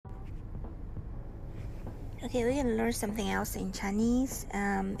Okay, we're gonna learn something else in Chinese.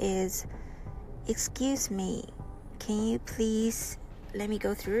 Is excuse me, can you please let me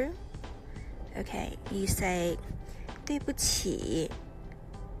go through? Okay, you say 对不起，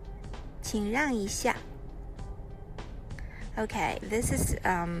请让一下。Okay, this is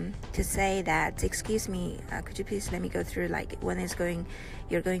to say that excuse me, could you please let me go through, like when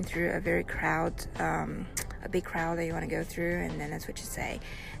you're going through a very a big crowd that you want to go through, and then that's what you say.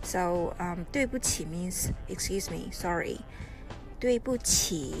 So 对不起 means excuse me, sorry. 对不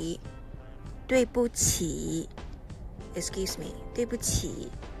起 excuse me, 对不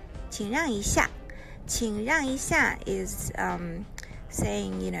起请让一下请让一下 is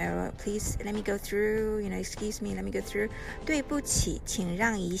saying, please let me go through, excuse me, let me go through. 对不起请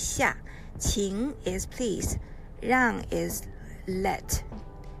让一下请 is please, 让 is let,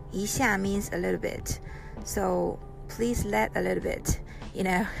 一下 means a little bit, so please let a little bit,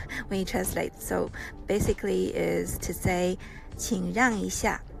 when you translate. So basically is to say 请让一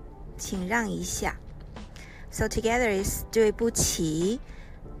下请让一下. So together is 对不起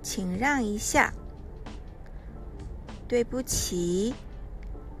请让一下对不起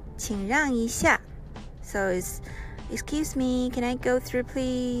请让一下. So it's excuse me, can I go through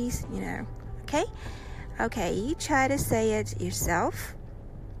please? Okay, you try to say it yourself.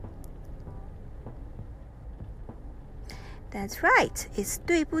 That's right, it's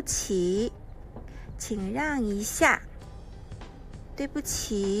对不起请让一下对不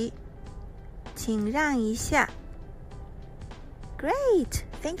起请让一下. Great,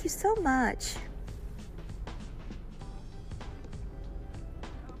 thank you so much.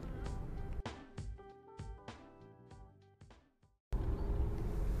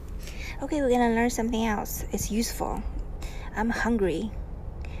 Okay, we're gonna learn something else. It's useful. I'm hungry.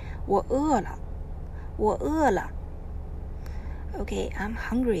 我饿了Okay, I'm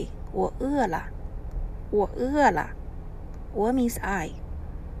hungry. 我饿了我 means I.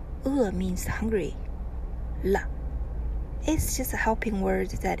 饿 means hungry. 了 It's just a helping word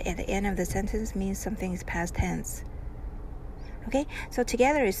that at the end of the sentence means something is past tense. Okay, so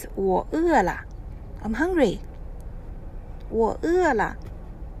together is 我饿了 I'm hungry. 我饿了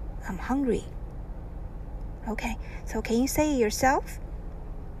I'm hungry. Okay, so can you say it yourself?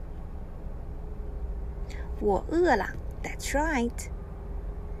 我饿了 That's right.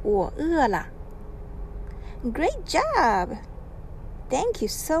 我饿了 Great job. Thank you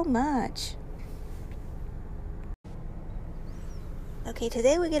so much. Okay,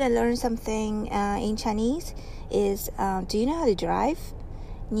 today we're going to learn something in Chinese. Do you know how to drive?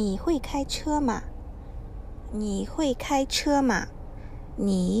 你会开车吗你会开车吗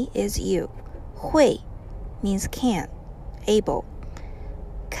你 is you. 会 means can, able.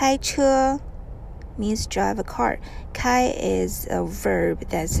 开车 means drive a car. 开 is a verb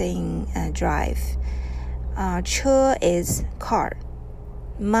that's saying drive. 车 is car.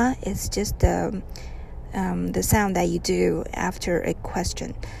 Ma is just the sound that you do after a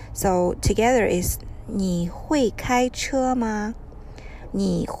question. So together is 你会开车吗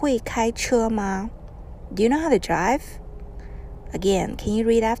你会开车吗 Do you know how to drive? Again, can you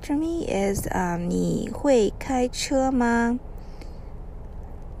read after me? Is 你会开车吗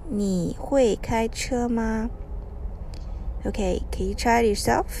你会开车吗 Okay, can you try it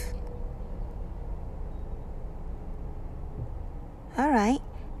yourself? Alright,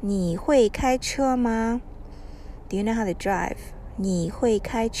 你会开车吗 Do you know how to drive? 你会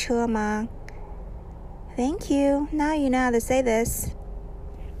开车吗 Thank you. Now you know how to say this.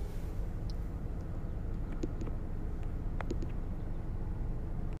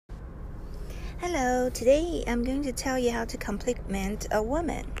 Hello, today I'm going to tell you how to compliment a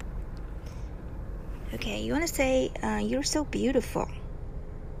woman. Okay, you want to say, you're so beautiful.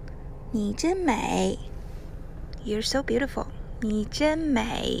 你真美 You're so beautiful. 你真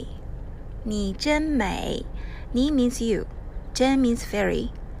美你真美你 means you. 真 means very.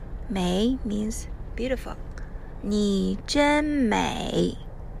 美 means beautiful. 你真美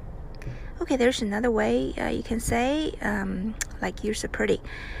Okay, there's another way you can say, like you're so pretty.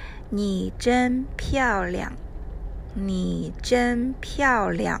 你真漂亮你真漂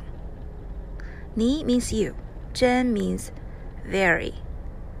亮你 means you. 真 means very.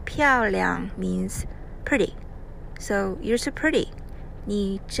 漂亮 means pretty. So you're so pretty.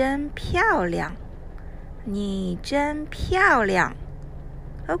 你真漂亮你真漂亮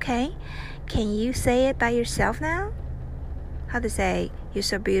Okay, can you say it by yourself now? How to say you're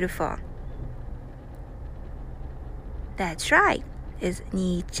so beautiful? That's right. Is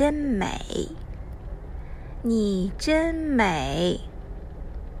你真美你真美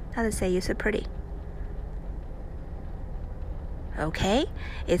How to say you're so pretty? Okay,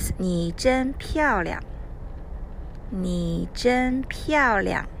 it's 你真漂亮你真漂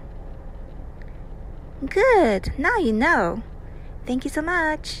亮。Good, now you know. Thank you so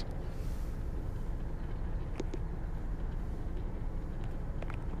much.